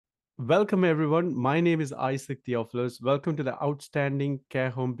Welcome, everyone. My name is Isaac Theophilus. Welcome to the Outstanding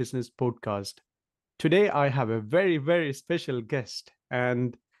Care Home Business Podcast. Today, I have a very, very special guest,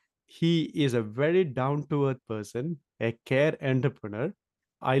 and he is a very down to earth person, a care entrepreneur.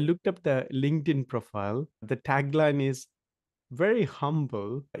 I looked up the LinkedIn profile. The tagline is very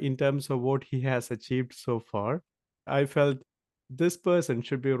humble in terms of what he has achieved so far. I felt this person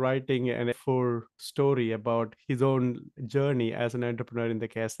should be writing an A4 story about his own journey as an entrepreneur in the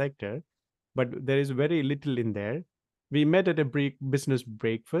care sector, but there is very little in there. We met at a business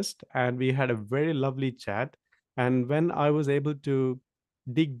breakfast and we had a very lovely chat. And when I was able to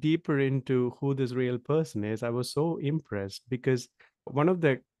dig deeper into who this real person is, I was so impressed because one of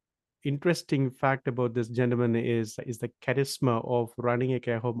the interesting fact about this gentleman is the charisma of running a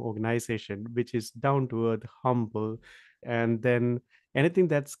care home organization, which is down to earth, humble, and then anything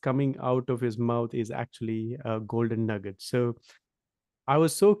that's coming out of his mouth is actually a golden nugget. So I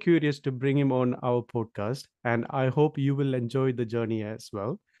was so curious to bring him on our podcast, and I hope you will enjoy the journey as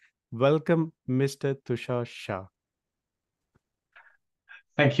well. Welcome, Mr. Tushar Shah.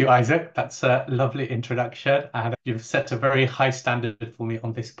 Thank you, Isaac. That's a lovely introduction. And you've set a very high standard for me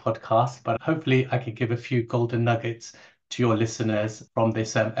on this podcast, but hopefully I can give a few golden nuggets to your listeners from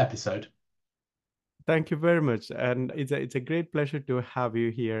this episode. Thank you very much, and it's a great pleasure to have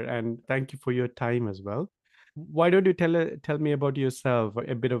you here, and thank you for your time as well. Why don't you tell me about yourself,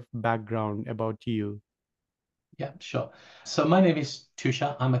 a bit of background about you? Yeah, sure. So my name is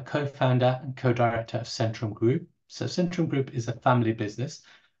Tushar. I'm a co-founder and co-director of Centrum Group. So Centrum Group is a family business,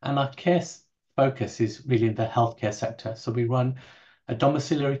 and our focus is really in the healthcare sector. So we run a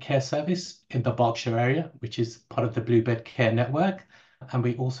domiciliary care service in the Berkshire area, which is part of the Bluebird Care Network. And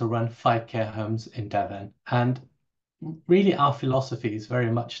we also run 5 care homes in Devon. And really, our philosophy is very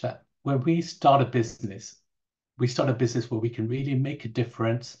much that when we start a business where we can really make a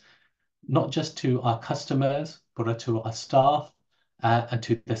difference not just to our customers, but to our staff and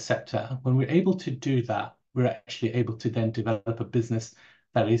to the sector. When we're able to do that, we're actually able to then develop a business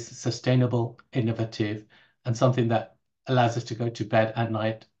that is sustainable, innovative, and something that allows us to go to bed at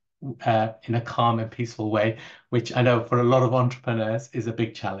night in a calm and peaceful way, which I know for a lot of entrepreneurs is a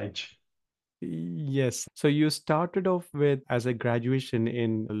big challenge. Yes. So you started off with as a graduation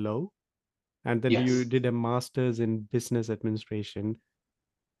in law, and then you Yes. did a master's in business administration.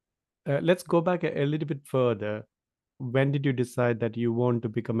 Let's go back a little bit further. When did you decide that you want to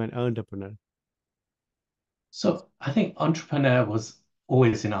become an entrepreneur? So I think entrepreneur was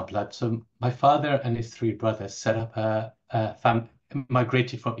always in our blood. So my father and his 3 brothers set up a family,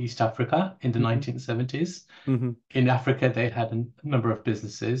 migrated from East Africa in the Hmm. 1970s. Hmm. In Africa, they had a number of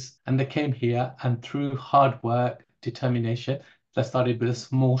businesses and they came here and through hard work, determination, they started with a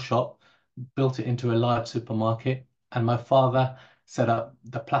small shop, built it into a large supermarket. And my father set up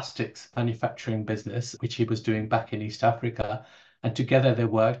the plastics manufacturing business, which he was doing back in East Africa. And together they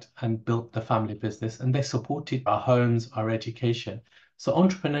worked and built the family business and they supported our homes, our education. So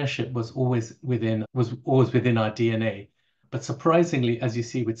entrepreneurship was always within our DNA. But surprisingly, as you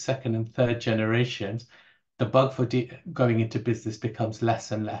see with second and third generations, the bug for going into business becomes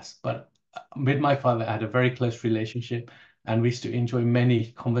less and less. But with my father, I had a very close relationship, and we used to enjoy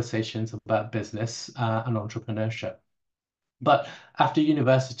many conversations about business and entrepreneurship. But after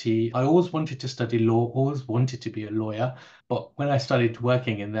university, I always wanted to study law, always wanted to be a lawyer. But when I started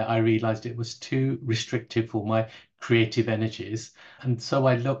working in there, I realized it was too restrictive for my creative energies. And so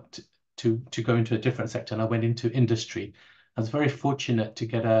I looked to go into a different sector and I went into industry. I was very fortunate to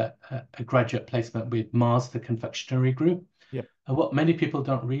get a graduate placement with Mars, the confectionery group. Yep. And what many people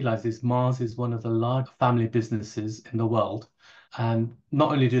don't realize is Mars is one of the large family businesses in the world. And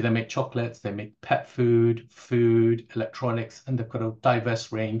not only do they make chocolates, they make pet food, electronics, and they've got a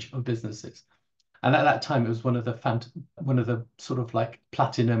diverse range of businesses. And at that time, it was one of the sort of like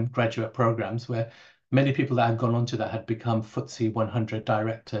platinum graduate programs where many people that had gone on to that had become FTSE 100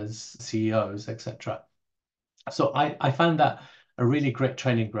 directors, CEOs, etc. So I found that a really great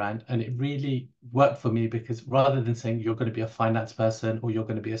training ground and it really worked for me because rather than saying you're going to be a finance person or you're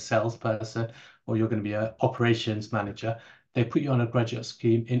going to be a salesperson or you're going to be an operations manager, they put you on a graduate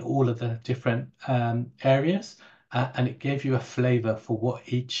scheme in all of the different areas and it gave you a flavor for what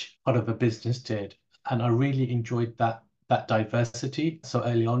each part of a business did. And I really enjoyed that diversity so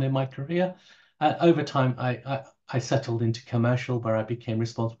early on in my career. And over time, I settled into commercial where I became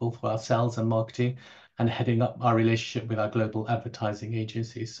responsible for our sales and marketing and heading up our relationship with our global advertising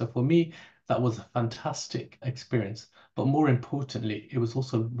agencies. So for me, that was a fantastic experience. But more importantly, it was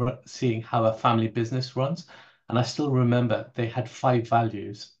also seeing how a family business runs. And I still remember they had 5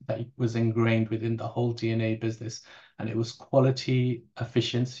 values that was ingrained within the whole DNA business. And it was quality,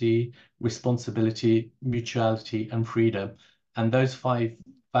 efficiency, responsibility, mutuality, and freedom. And those five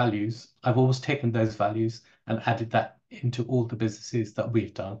values, I've always taken those values and added that into all the businesses that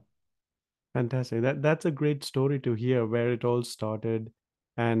we've done. Fantastic. That's a great story to hear where it all started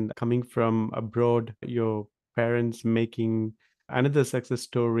and coming from abroad, your parents making another success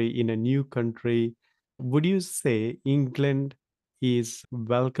story in a new country. Would you say England is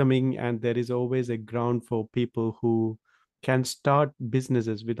welcoming and there is always a ground for people who can start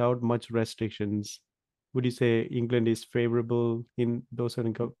businesses without much restrictions? Would you say England is favorable in those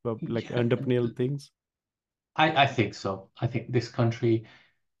certain like Yeah, entrepreneurial things? I think so. I think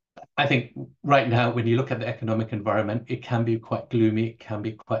right now, when you look at the economic environment, it can be quite gloomy, it can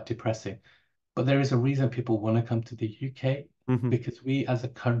be quite depressing. But there is a reason people want to come to the UK Hmm. because we as a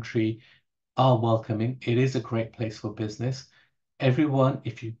country are welcoming. It is a great place for business. Everyone,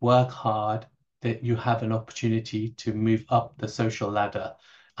 if you work hard, that you have an opportunity to move up the social ladder.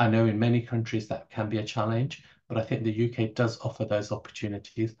 I know in many countries that can be a challenge, but I think the UK does offer those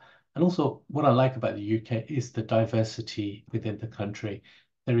opportunities. And also, what I like about the UK is the diversity within the country.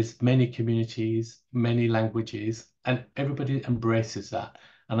 There is many communities, many languages, and everybody embraces that.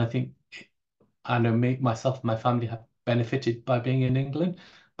 And I think I know me, myself, and my family have benefited by being in England,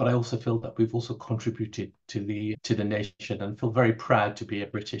 but I also feel that we've also contributed to the nation and feel very proud to be a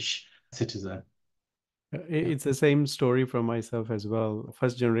British citizen. Yeah. It's the same story from myself as well.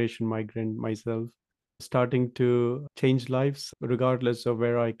 First generation migrant myself, starting to change lives regardless of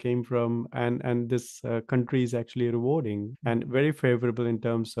where I came from, and this country is actually rewarding and very favorable in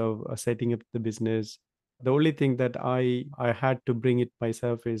terms of setting up the business. The only thing that I had to bring it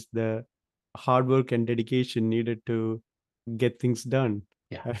myself is the hard work and dedication needed to get things done.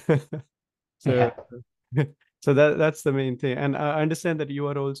 Yeah. So Yeah. so that's the main thing. And I understand that you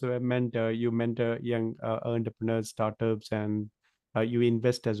are also a mentor. You mentor young entrepreneurs, startups, and you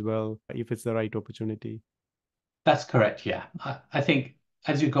invest as well if it's the right opportunity. That's correct. Yeah. I think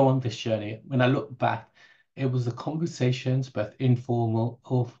as you go on this journey, when I look back, it was the conversations, both informal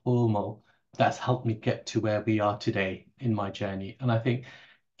or formal, that's helped me get to where we are today in my journey. And I think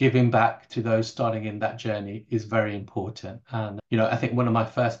giving back to those starting in that journey is very important. And, I think one of my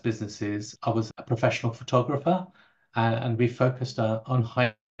first businesses, I was a professional photographer and we focused on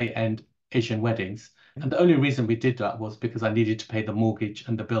high-end Asian weddings. And the only reason we did that was because I needed to pay the mortgage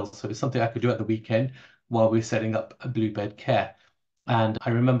and the bills. So it's something I could do at the weekend while we were setting up a Bluebird Care. And I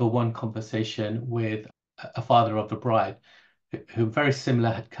remember one conversation with a father of the bride who very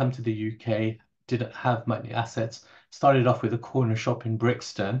similar had come to the UK, didn't have many assets, started off with a corner shop in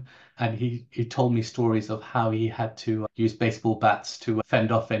Brixton, and he told me stories of how he had to use baseball bats to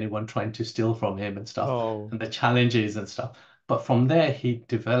fend off anyone trying to steal from him and stuff, Oh, and the challenges and stuff. But from there, he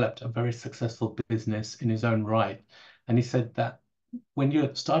developed a very successful business in his own right. And he said that when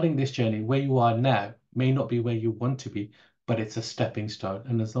you're starting this journey, where you are now may not be where you want to be, but it's a stepping stone.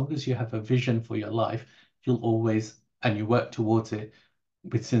 And as long as you have a vision for your life, you'll always, and you work towards it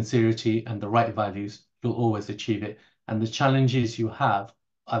with sincerity and the right values, you'll always achieve it. And the challenges you have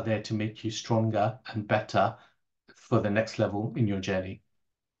are there to make you stronger and better for the next level in your journey.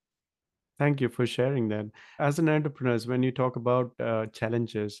 thank you for sharing that. As an entrepreneur, when you talk about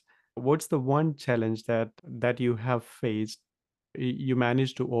challenges, what's the one challenge that you have faced, you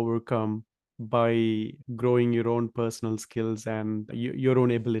managed to overcome by growing your own personal skills and your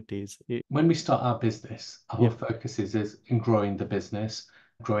own abilities? When we start our business, our Yeah. focus is in growing the business,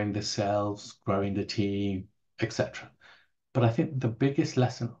 growing the sales, growing the team, etc. But I think the biggest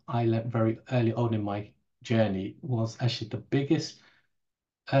lesson I learned very early on in my journey was actually the biggest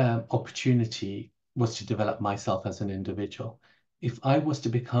opportunity was to develop myself as an individual. If I was to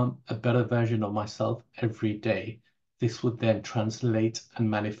become a better version of myself every day, this would then translate and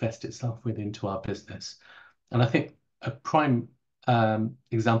manifest itself within to our business. And I think a prime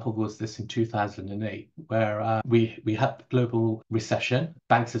example was this in 2008, where we had global recession,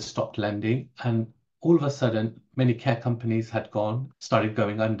 banks had stopped lending, and all of a sudden, many care companies had started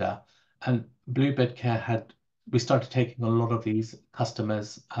going under, and Bluebird Care we started taking a lot of these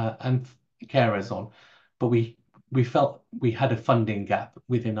customers and carers on, but we felt we had a funding gap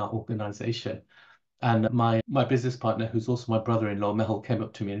within our organization. And my business partner, who's also my brother-in-law, Mehul, came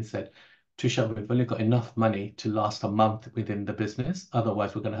up to me and said, Tushar, we've only got enough money to last a month within the business.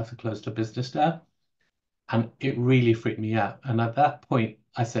 Otherwise, we're going to have to close the business down. And it really freaked me out. And at that point,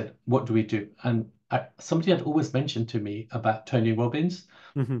 I said, what do we do? And somebody had always mentioned to me about Tony Robbins.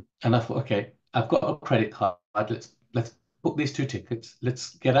 Mhm. And I thought, okay, I've got a credit card. Let's book these two tickets.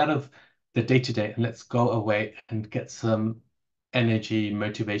 Let's get out of the day-to-day and let's go away and get some energy,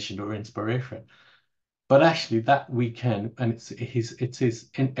 motivation, or inspiration. But actually, that weekend, and it's his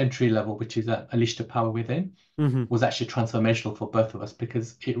entry level, which is Unleash the Power Within, Hmm. was actually transformational for both of us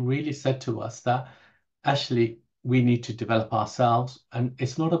because it really said to us that actually we need to develop ourselves, and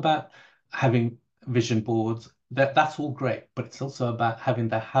it's not about having vision boards. That's all great, but it's also about having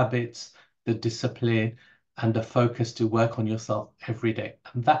the habits, the discipline, and the focus to work on yourself every day.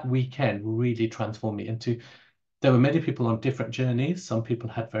 And that weekend really transformed me into there were many people on different journeys. Some people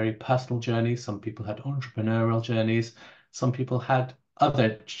had very personal journeys, some people had entrepreneurial journeys, some people had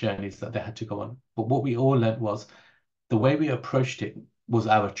other journeys that they had to go on. But what we all learned was the way we approached it was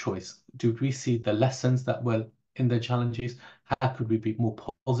our choice. Do we see the lessons that were in the challenges? How could we be more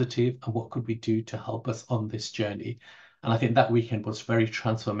positive? And what could we do to help us on this journey? And I think that weekend was very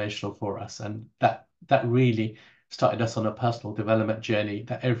transformational for us. And that really started us on a personal development journey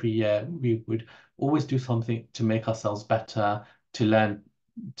that every year we would always do something to make ourselves better, to learn,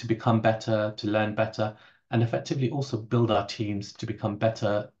 to become better, to learn better, and effectively also build our teams to become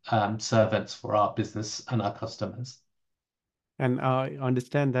better servants for our business and our customers. And I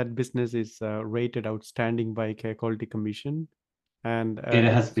understand that business is rated outstanding by Care Quality Commission, and It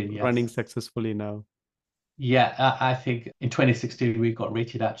has it's been, running yes. successfully now. Yeah, I think in 2016 we got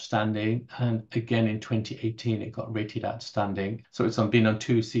rated outstanding, and again in 2018 it got rated outstanding. So it's been on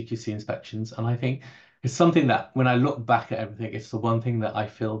two CQC inspections, and I think it's something that when I look back at everything, it's the one thing that I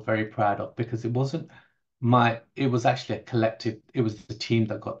feel very proud of because it was actually a collective, it was the team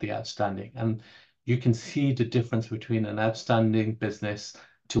that got the outstanding, and you can see the difference between an outstanding business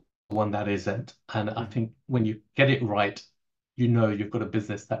to one that isn't. And I Mhm. think when you get it right, you know you've got a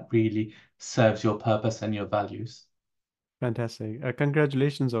business that really serves your purpose and your values. Fantastic.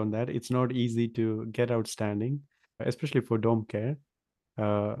 Congratulations on that. It's not easy to get outstanding, especially for dome care.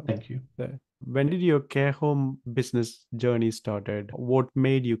 Uh, Thank you. when did your care home business journey started? What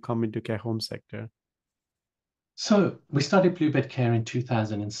made you come into care home sector? So we started Bluebird Care in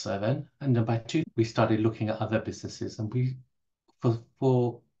 2007, and then by two we started looking at other businesses, and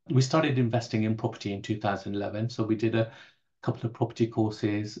for we started investing in property in 2011. So we did a couple of property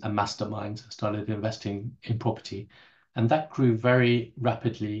courses and masterminds, started investing in property, and that grew very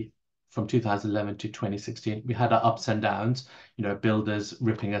rapidly from 2011 to 2016. We had our ups and downs, builders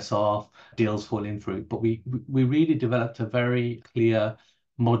ripping us off, deals falling through, but we really developed a very clear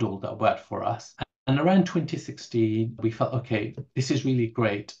model that worked for us. And around 2016, we felt, okay, this is really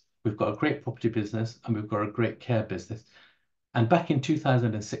great. We've got a great property business and we've got a great care business. And back in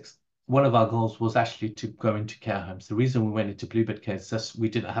 2006, one of our goals was actually to go into care homes. The reason we went into Bluebird Care is just we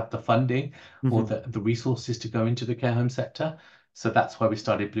didn't have the funding or Mhm. the resources to go into the care home sector. So that's why we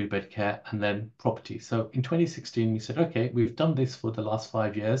started Bluebird Care and then property. So in 2016, we said, okay, we've done this for the last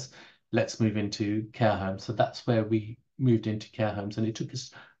 5 years. Let's move into care homes. So that's where we moved into care homes. And it took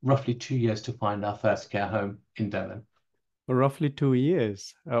us roughly 2 years to find our first care home in Devon. Roughly 2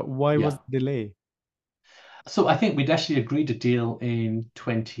 years. Why was Yeah. the delay? So I think we'd actually agreed a deal in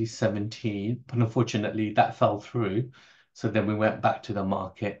 2017, but unfortunately that fell through. So then we went back to the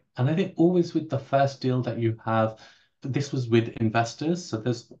market. And I think always with the first deal that you have, this was with investors. So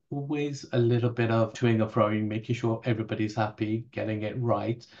there's always a little bit of toing and froing, making sure everybody's happy, getting it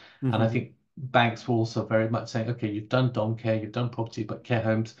right. And I Mhm. think banks were also very much saying, okay, you've done dom care, you've done property, but care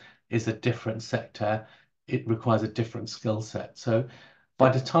homes is a different sector. It requires a different skill set. So by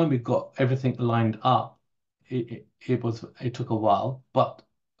the time we got everything lined up, it took a while, but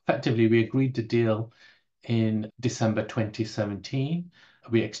effectively we agreed to deal in December 2017.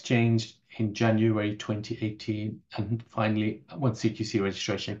 We exchanged in January 2018, and finally, when CQC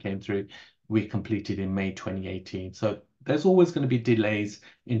registration came through, we completed in May 2018. So there's always going to be delays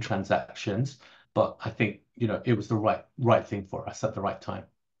in transactions, but I think it was the right thing for us at the right time.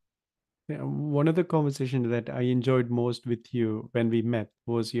 Yeah, one of the conversations that I enjoyed most with you when we met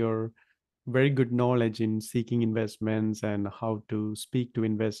was your very good knowledge in seeking investments and how to speak to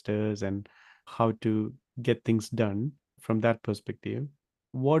investors and how to get things done from that perspective.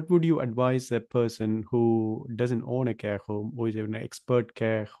 What would you advise a person who doesn't own a care home, who is an expert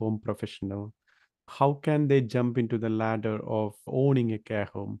care home professional? How can they jump into the ladder of owning a care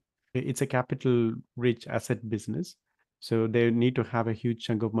home? It's a capital rich asset business. So they need to have a huge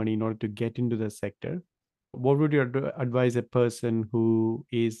chunk of money in order to get into the sector. What would you advise a person who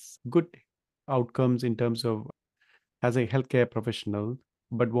is good outcomes in terms of as a healthcare professional,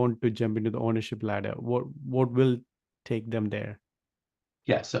 but want to jump into the ownership ladder? What will take them there?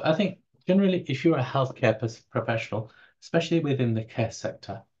 Yeah, so I think generally, if you're a healthcare professional, especially within the care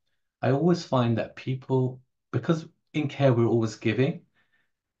sector, I always find that people, because in care we're always giving,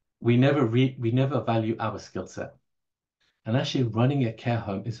 we never value our skill set. And actually running a care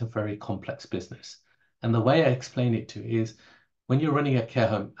home is a very complex business. And the way I explain it to is when you're running a care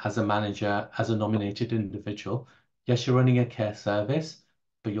home as a manager, as a nominated individual, yes, you're running a care service,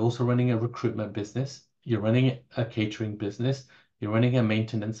 but you're also running a recruitment business. You're running a catering business. You're running a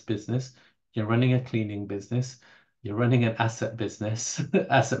maintenance business. You're running a cleaning business. You're running an asset business,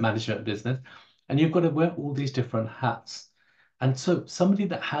 asset management business. And you've got to wear all these different hats. And so somebody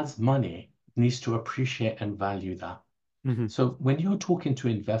that has money needs to appreciate and value that. Mhm. So when you're talking to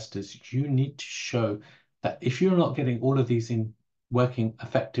investors, you need to show that if you're not getting all of these in working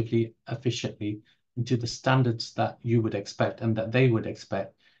effectively, efficiently into the standards that you would expect and that they would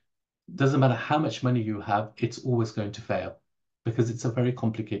expect, doesn't matter how much money you have, it's always going to fail because it's a very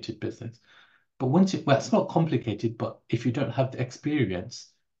complicated business. But once well, it's not complicated, but if you don't have the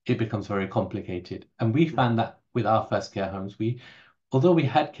experience, it becomes very complicated. And we found that with our first care homes, although we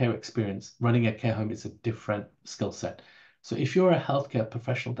had care experience, running a care home is a different skill set. So if you're a healthcare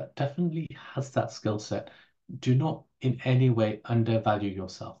professional that definitely has that skill set, do not in any way undervalue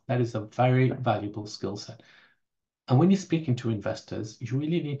yourself. That is a very valuable skill set. And when you're speaking to investors, you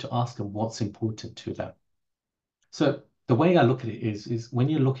really need to ask them what's important to them. So the way I look at it is when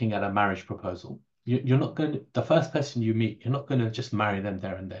you're looking at a marriage proposal, you're not going to, the first person you meet, you're not going to just marry them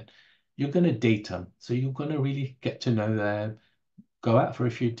there and then. You're going to date them. So you're going to really get to know them, go out for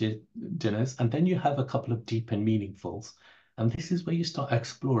a few dinners, and then you have a couple of deep and meaningfuls. And this is where you start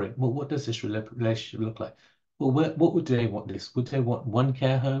exploring, well, what does this relationship look like? Well, what would they want this? Would they want one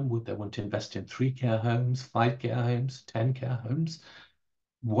care home? Would they want to invest in 3 care homes, 5 care homes, 10 care homes?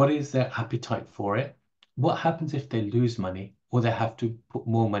 What is their appetite for it? What happens if they lose money or they have to put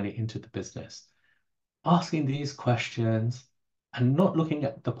more money into the business? Asking these questions and not looking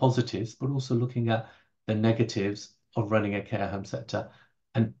at the positives, but also looking at the negatives of running a care home sector.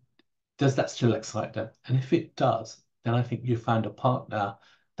 And does that still excite them? And if it does, then I think you found a partner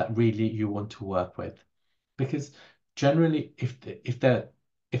that really you want to work with. Because generally, if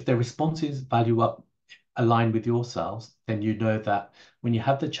their responses value up align with yourselves, then you know that when you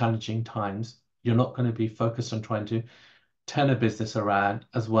have the challenging times, you're not going to be focused on trying to turn a business around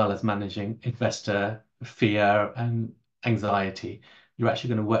as well as managing investor fear and anxiety. You're actually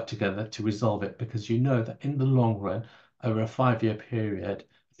going to work together to resolve it because you know that in the long run, over a 5 year period,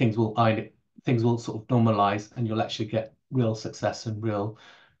 things will sort of normalize and you'll actually get real success and real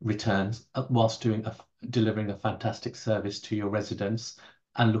returns whilst delivering a fantastic service to your residents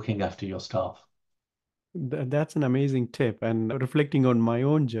and looking after your staff. That's an amazing tip. And reflecting on my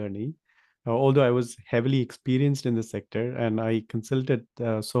own journey, although I was heavily experienced in the sector and I consulted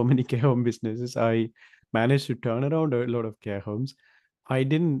so many care home businesses, I managed to turn around a lot of care homes. I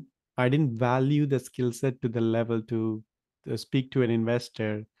didn't I didn't value the skill set to the level to speak to an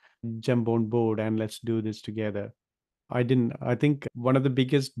investor, jump on board, and let's do this together. I didn't. I think one of the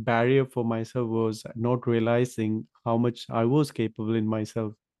biggest barrier for myself was not realizing how much I was capable in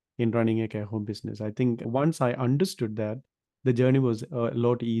myself in running a care home business. I think once I understood that, the journey was a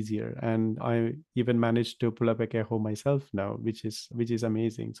lot easier, and I even managed to pull up a care home myself now, which is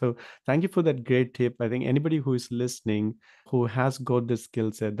amazing. So thank you for that great tip. I think anybody who is listening who has got the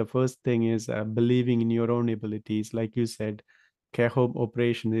skill set, the first thing is believing in your own abilities. Like you said, care home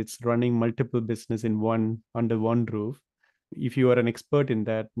operation, it's running multiple business in one under one roof. If you are an expert in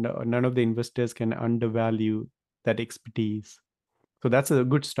that, none of the investors can undervalue that expertise. So that's a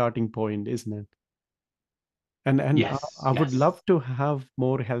good starting point, isn't it? And Yes, I would yes. love to have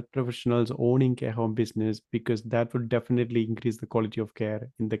more health professionals owning care home business because that would definitely increase the quality of care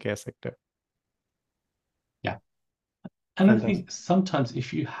in the care sector. Yeah. And I Fantastic. think sometimes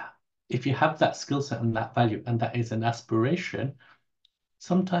if you have that skill set and that value and that is an aspiration,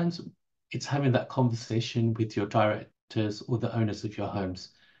 sometimes it's having that conversation with your directors or the owners of your homes.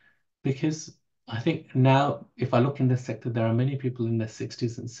 Because I think now, if I look in this sector, there are many people in their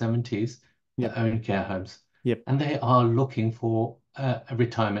 60s and 70s Yep. that own care homes, Yep. and they are looking for a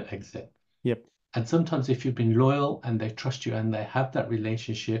retirement exit. Yep. And sometimes, if you've been loyal and they trust you and they have that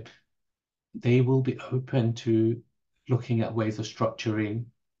relationship, they will be open to looking at ways of structuring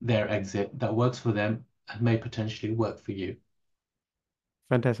their exit that works for them and may potentially work for you.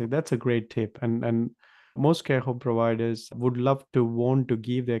 Fantastic. That's a great tip. And most care home providers would love to want to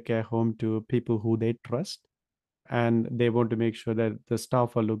give their care home to people who they trust, and they want to make sure that the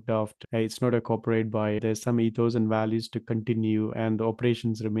staff are looked after. It's not a corporate buy. There's some ethos and values to continue, and the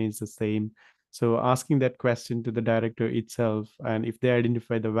operations remains the same. So asking that question to the director itself, and if they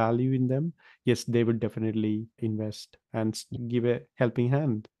identify the value in them, yes, they would definitely invest and give a helping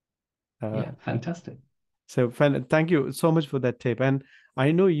hand. Uh, Yeah, fantastic. So, thank you so much for that tip. And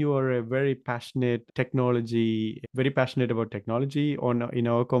I know you are a very passionate about technology. On in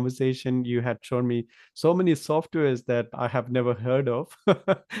our conversation, you had shown me so many softwares that I have never heard of.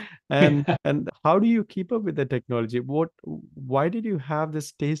 And how do you keep up with the technology? Why did you have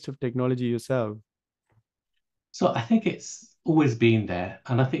this taste of technology yourself? So I think it's always been there.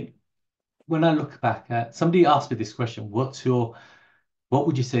 And I think when I look back at somebody asked me this question, what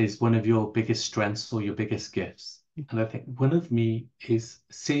would you say is one of your biggest strengths or your biggest gifts? And I think one of me is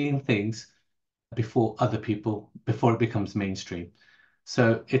seeing things before other people, before it becomes mainstream.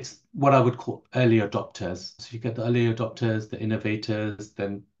 So it's what I would call early adopters. So you get the early adopters, the innovators,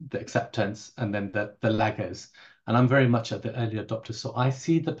 then the acceptance, and then the laggers. And I'm very much at the early adopters. So I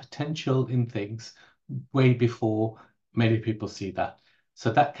see the potential in things way before many people see that. So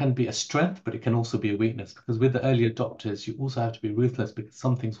that can be a strength, but it can also be a weakness because with the early adopters, you also have to be ruthless because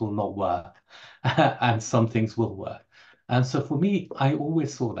some things will not work and some things will work. And so for me, I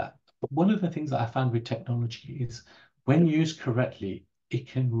always saw that. But one of the things that I found with technology is when used correctly, it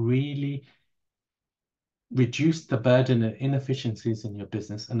can really reduce the burden and inefficiencies in your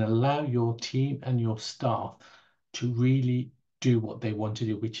business and allow your team and your staff to really do what they want to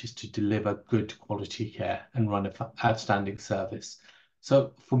do, which is to deliver good quality care and run an outstanding service.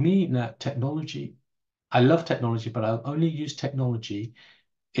 So for me now, technology, I love technology, but I'll only use technology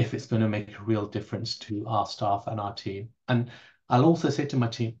if it's going to make a real difference to our staff and our team. And I'll also say to my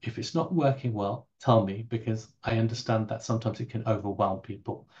team, if it's not working well, tell me because I understand that sometimes it can overwhelm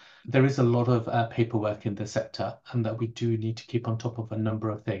people. There is a lot of paperwork in the sector, and that we do need to keep on top of a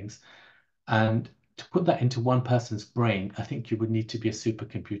number of things. And to put that into one person's brain, I think you would need to be a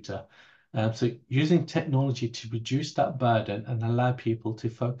supercomputer. So using technology to reduce that burden and allow people to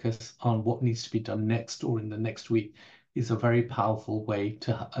focus on what needs to be done next or in the next week is a very powerful way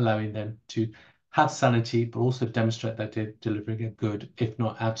to allowing them to have sanity, but also demonstrate that they're delivering a good, if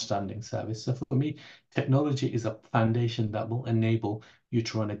not outstanding service. So for me, technology is a foundation that will enable you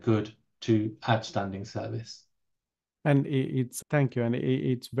to run a good to outstanding service. And it's thank you, and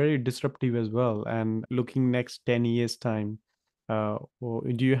it's very disruptive as well. And looking next 10 years time, or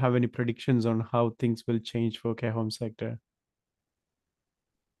do you have any predictions on how things will change for care home sector?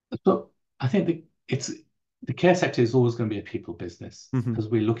 So I think the care sector is always going to be a people business Hmm. because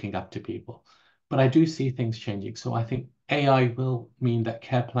we're looking after people. But I do see things changing. So I think AI will mean that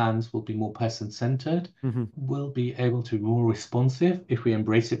care plans will be more person-centered, Hmm. will be able to be more responsive if we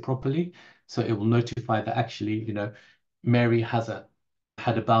embrace it properly. So it will notify that actually, Mary had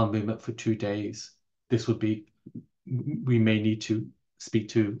a bowel movement for 2 days. This would be we may need to speak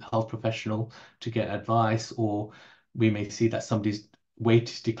to a health professional to get advice, or we may see that somebody's weight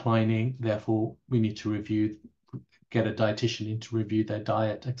is declining, therefore we need to get a dietitian in to review their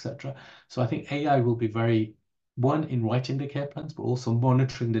diet, etc. So I think AI will be very one in writing the care plans, but also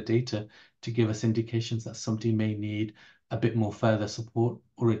monitoring the data to give us indications that somebody may need a bit more further support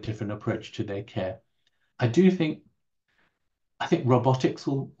or a different approach to their care. I do think I think robotics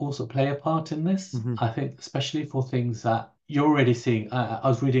will also play a part in this. Hmm. I think, especially for things that you're already seeing. I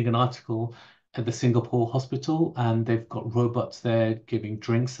was reading an article at the Singapore hospital, and they've got robots there giving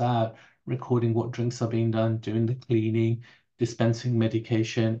drinks out, recording what drinks are being done, doing the cleaning, dispensing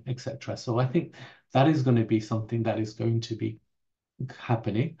medication, etc. So I think that is going to be something that is going to be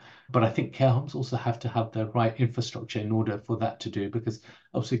happening. But I think care homes also have to have the right infrastructure in order for that to do, because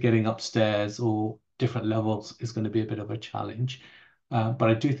obviously getting upstairs or different levels is going to be a bit of a challenge. But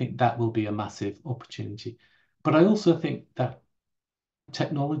I do think that will be a massive opportunity. But I also think that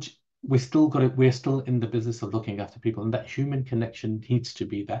technology, we're still in the business of looking after people, and that human connection needs to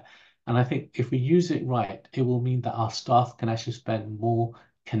be there. And I think if we use it right, it will mean that our staff can actually spend more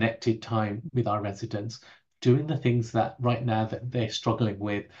connected time with our residents, doing the things that right now that they're struggling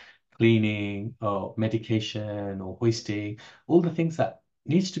with, cleaning or medication or hoisting, all the things that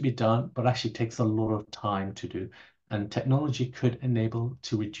needs to be done, but actually takes a lot of time to do. And technology could enable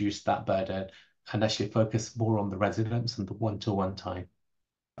to reduce that burden and actually focus more on the residents and the one-to-one time.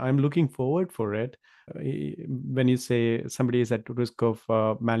 I'm looking forward for it. When you say somebody is at risk of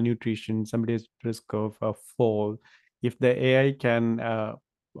malnutrition, somebody is at risk of fall, if the AI can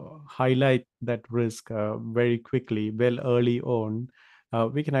highlight that risk very quickly, well early on,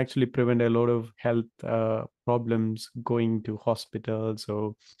 we can actually prevent a lot of health problems going to hospitals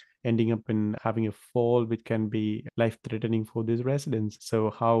or ending up in having a fall, which can be life-threatening for these residents.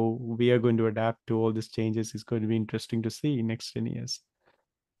 So how we are going to adapt to all these changes is going to be interesting to see in next 10 years.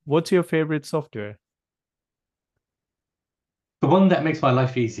 What's your favorite software? The one that makes my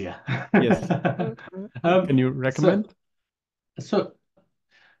life easier. Yes. Um, Can you so, recommend? so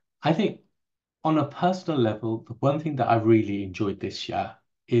I think. On a personal level, the one thing that I really enjoyed this year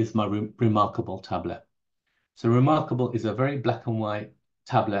is my Remarkable tablet. So Remarkable is a very black and white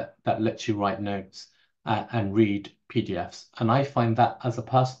tablet that lets you write notes and read PDFs. And I find that as a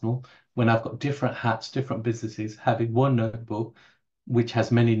personal, when I've got different hats, different businesses, having one notebook which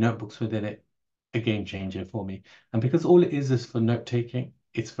has many notebooks within it, a game changer for me. And because all it is for note taking,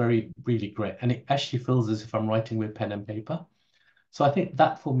 it's very, really great. And it actually feels as if I'm writing with pen and paper. So I think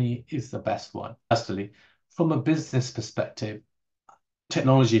that for me is the best one. Personally, from a business perspective,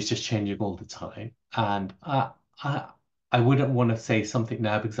 technology is just changing all the time. And I, I wouldn't want to say something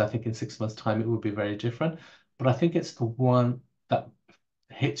now because I think in 6 months' time it would be very different. But I think it's the one that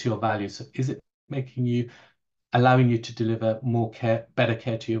hits your values. So is it making you, allowing you to deliver more care, better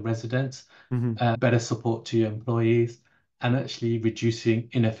care to your residents, Hmm. better support to your employees, and actually reducing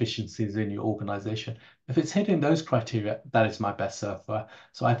inefficiencies in your organization? If it's hitting those criteria, that is my best software.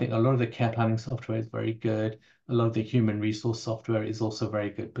 So I think a lot of the care planning software is very good. A lot of the human resource software is also very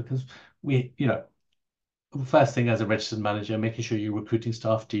good because first thing as a registered manager, making sure you're recruiting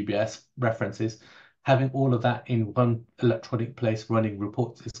staff, DBS, references, having all of that in one electronic place running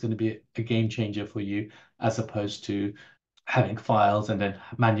reports is going to be a game changer for you as opposed to having files and then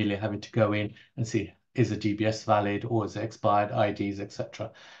manually having to go in and see is a DBS valid or is it expired, IDs,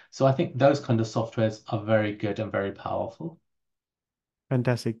 etc. So I think those kind of softwares are very good and very powerful.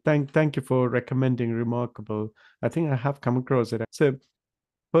 Fantastic. Thank you for recommending Remarkable. I think I have come across it. So,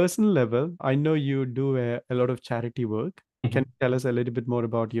 personal level, I know you do a lot of charity work. Can you tell us a little bit more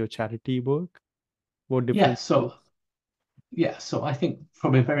about your charity work? What Yeah, different so Yeah, so I think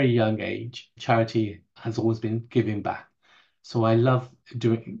from a very young age, charity has always been giving back. So I love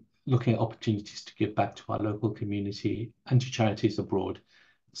looking at opportunities to give back to our local community and to charities abroad.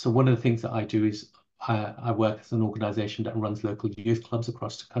 So one of the things that I do is I work as an organization that runs local youth clubs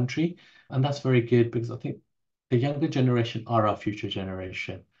across the country. And that's very good because I think the younger generation are our future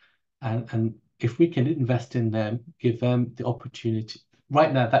generation. And if we can invest in them, give them the opportunity.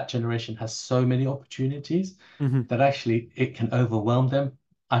 Right now, that generation has so many opportunities Mhm. that actually it can overwhelm them.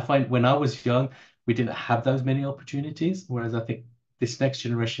 I find when I was young, we didn't have those many opportunities, whereas I think this next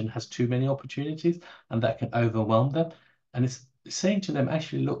generation has too many opportunities and that can overwhelm them. And it's saying to them,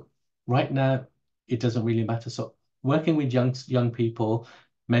 actually, look, right now, it doesn't really matter. So working with young people,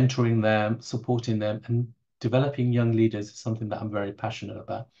 mentoring them, supporting them, and developing young leaders is something that I'm very passionate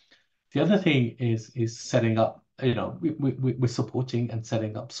about. The other thing is setting up, we're supporting and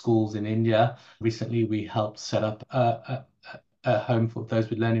setting up schools in India. Recently, we helped set up a home for those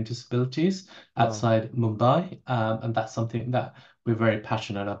with learning disabilities Wow. outside Mumbai. And that's something that we're very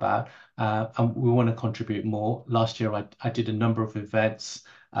passionate about. And we want to contribute more. Last year, I did a number of events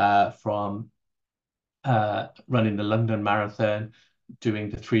from running the London Marathon, doing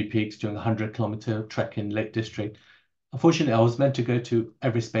the Three Peaks, doing a 100-kilometer trek in Lake District. Unfortunately, I was meant to go to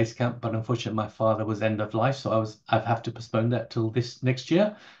every space camp, but unfortunately, my father was end of life, so I've had to postpone that till this next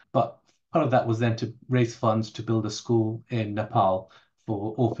year. But part of that was then to raise funds to build a school in Nepal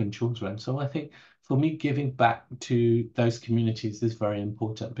for orphan children. So I think for me, giving back to those communities is very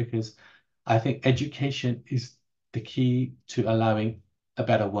important because I think education is the key to allowing a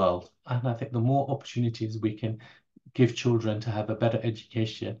better world. And I think the more opportunities we can give children to have a better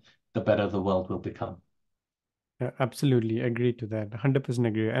education, the better the world will become. Absolutely agree to that. 100%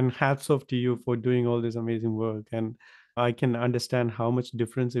 agree. And hats off to you for doing all this amazing work. And I can understand how much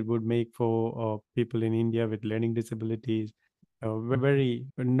difference it would make for people in India with learning disabilities. Very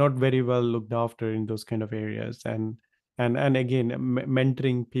not very well looked after in those kind of areas. And again,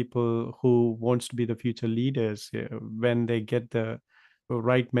 mentoring people who wants to be the future leaders when they get the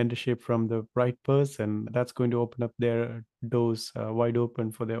right mentorship from the right person, that's going to open up their doors wide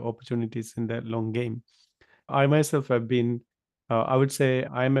open for their opportunities in that long game. I myself have been, I would say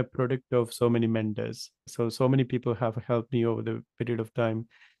I'm a product of so many mentors. So many people have helped me over the period of time,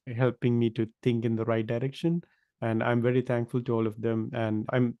 helping me to think in the right direction. And I'm very thankful to all of them.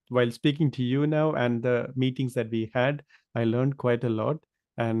 And while speaking to you now and the meetings that we had, I learned quite a lot.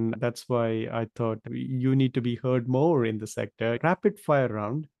 And that's why I thought you need to be heard more in the sector. Rapid fire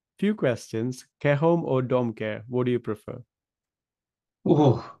round, few questions, care home or dom care? What do you prefer?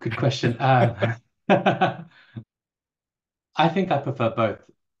 Oh, good question. I think I prefer both.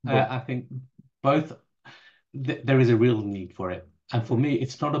 Both. I think both, there is a real need for it. And for me,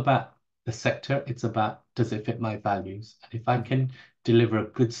 it's not about the sector, it's about does it fit my values? And if I Mhm. can deliver a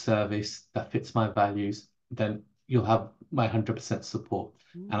good service that fits my values, then you'll have my 100% support.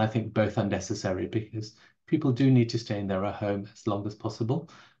 And I think both are necessary because people do need to stay in their home as long as possible.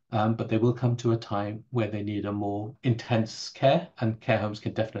 But they will come to a time where they need a more intense care, and care homes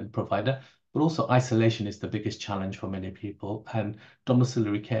can definitely provide that. but also isolation is the biggest challenge for many people. And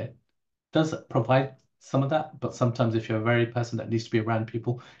domiciliary care does provide some of that, but sometimes if you're a very person that needs to be around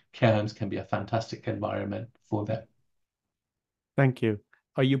people, care homes can be a fantastic environment for them. Thank you.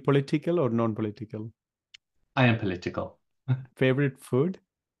 Are you political or non-political? I am political. Favorite food?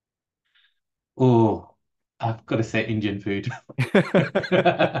 Oh, I've got to say Indian food.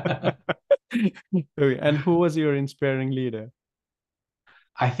 Okay, and who was your inspiring leader?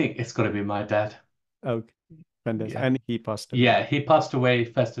 I think it's got to be my dad. Okay, fantastic. Yeah. And he passed away. Yeah, he passed away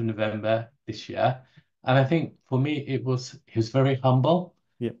 1st of November this year. And I think for me, he was very humble.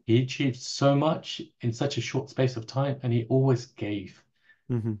 Yeah. He achieved so much in such a short space of time, and he always gave.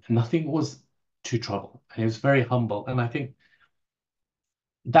 Hmm. Nothing was too trouble. And he was very humble. And I think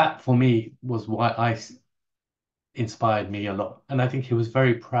that for me was why inspired me a lot. And I think he was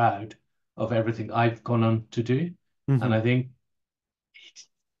very proud of everything I've gone on to do. And Hmm. I think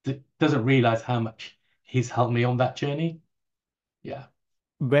he doesn't realize how much he's helped me on that journey. Yeah.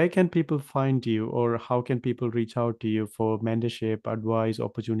 Where can people find you, or how can people reach out to you for mentorship, advice,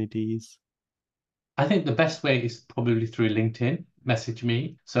 opportunities? I think the best way is probably through LinkedIn, message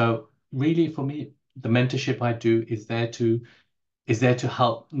me. So really for me, the mentorship I do is there to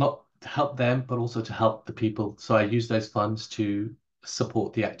help, not to help them, but also to help the people. So I use those funds to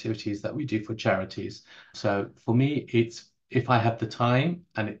support the activities that we do for charities. So for me, it's if I have the time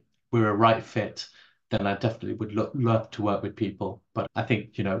and we're a right fit, then I definitely would love to work with people. But I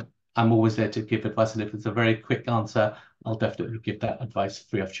think, I'm always there to give advice. And if it's a very quick answer, I'll definitely give that advice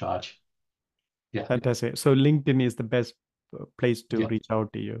free of charge. Yeah. Fantastic. So LinkedIn is the best place to Yeah. reach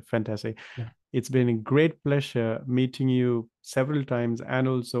out to you. Fantastic. Yeah. It's been a great pleasure meeting you several times and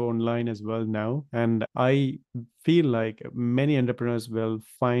also online as well now. And I feel like many entrepreneurs will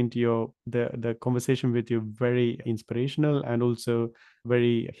find the conversation with you very inspirational and also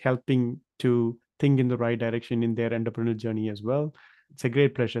very helping to think in the right direction in their entrepreneurial journey as well. It's a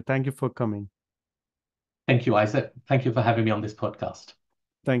great pleasure. Thank you for coming. Thank you, Isaac. Thank you for having me on this podcast.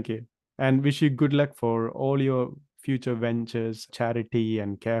 Thank you. And wish you good luck for all your future ventures, charity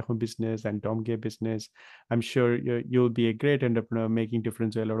and care home business and dom care business. I'm sure you'll be a great entrepreneur making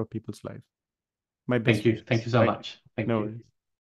difference to a lot of people's life. My best Thank you. Thank wishes. you so Thank you. much. Thank No you. worries.